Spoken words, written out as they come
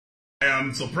I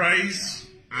am surprised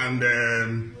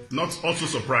and not also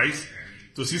surprised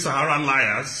to see Saharan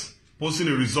liars posting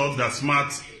a result that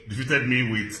Smart defeated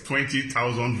me with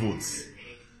 20,000 votes.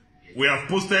 We have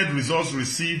posted results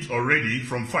received already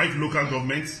from 5 local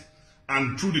governments,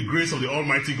 and through the grace of the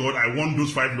Almighty God, I won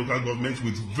those 5 local governments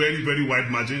with very, very wide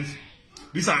margins.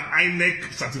 These are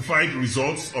INEC certified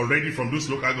results already from those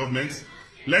local governments.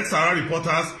 Let Sahara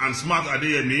reporters and Smart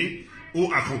Adeyemi,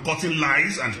 who are concocting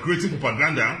lies and creating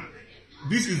propaganda,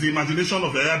 this is the imagination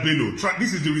of Yaya Bello.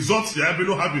 This is the results Yaya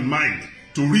Bello have in mind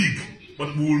to rig,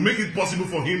 but we will make it possible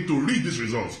for him to rig these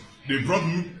results. They brought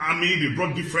army, they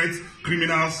brought different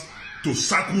criminals to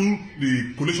circle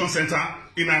the collation center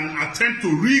in an attempt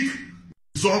to rig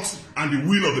results and the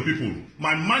will of the people.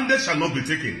 My mandate shall not be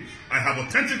taken. I have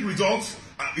authentic results.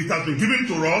 It has been given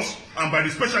to us, and by the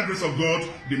special grace of God,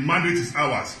 the mandate is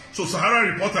ours. So,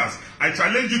 Sahara reporters, I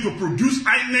challenge you to produce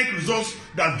INEC results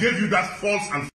that gave you that false and